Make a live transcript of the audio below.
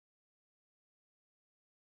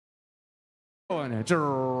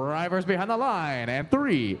Drivers behind the line, and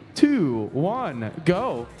 3, 2, 1,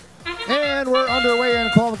 go. And we're underway in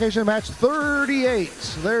qualification match 38.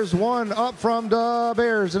 There's one up from the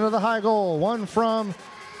Bears into the high goal, one from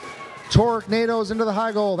Tornadoes into the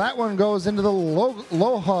high goal. That one goes into the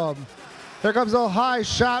low hub. There comes a high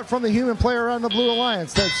shot from the human player on the Blue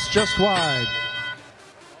Alliance. That's just wide.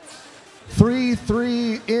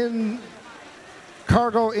 3-3 in,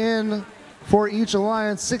 cargo in for each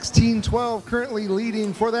alliance. 16-12 currently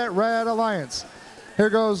leading for that Red Alliance. Here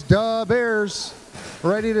goes the Bears,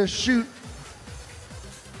 ready to shoot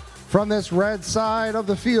from this red side of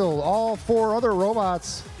the field. All 4 other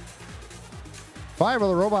robots, 5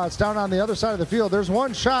 other robots down on the other side of the field. There's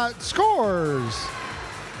one shot, scores.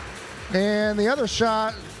 And the other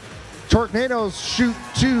shot, Tornadoes shoot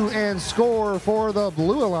 2 and score for the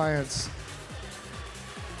Blue Alliance.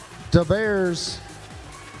 The Bears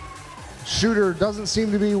shooter doesn't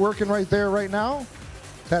seem to be working right there right now.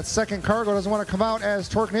 That second cargo doesn't want to come out as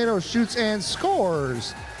Tornado shoots and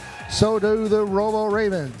scores. So do the Robo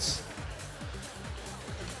Ravens.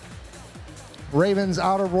 Ravens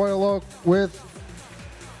out of Royal Oak with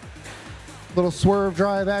little swerve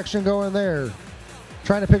drive action going there.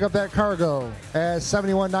 Trying to pick up that cargo as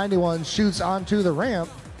 7191 shoots onto the ramp.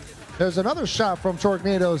 There's another shot from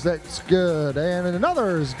Tornadoes that's good, and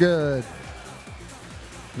another is good.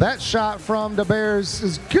 That shot from the Bears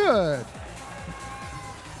is good.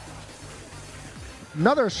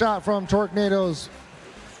 Another shot from Tornadoes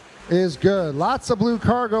is good. Lots of blue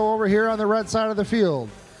cargo over here on the red side of the field.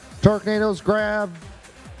 Tornadoes grab.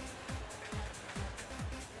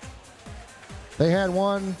 They had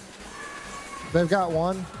one. They've got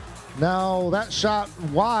one. Now that shot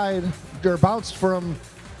wide, or bounced from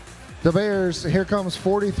the Bears. Here comes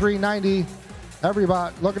 4390.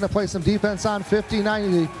 Everybody looking to play some defense on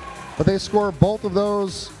 5090, but they score both of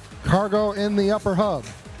those cargo in the upper hub.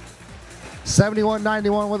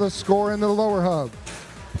 7191 with a score in the lower hub.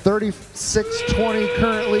 36-20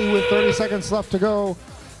 currently with 30 seconds left to go.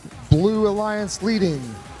 Blue Alliance leading.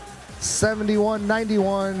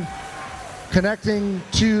 7191 connecting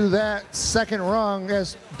to that second rung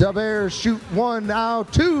as the Bears shoot 1, now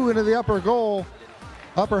 2 into the upper goal,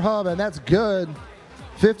 upper hub, and that's good.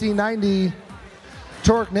 5090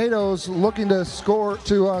 Tornadoes looking to score,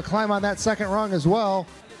 to climb on that second rung as well.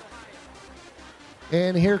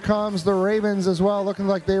 And here comes the Ravens as well, looking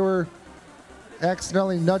like they were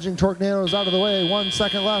accidentally nudging Tornadoes out of the way. 1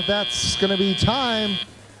 second left. That's going to be time.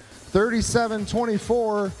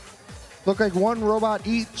 37-24. Look like one robot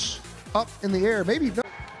each up in the air. Maybe no.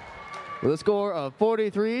 With a score of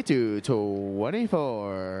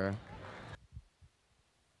 43-24.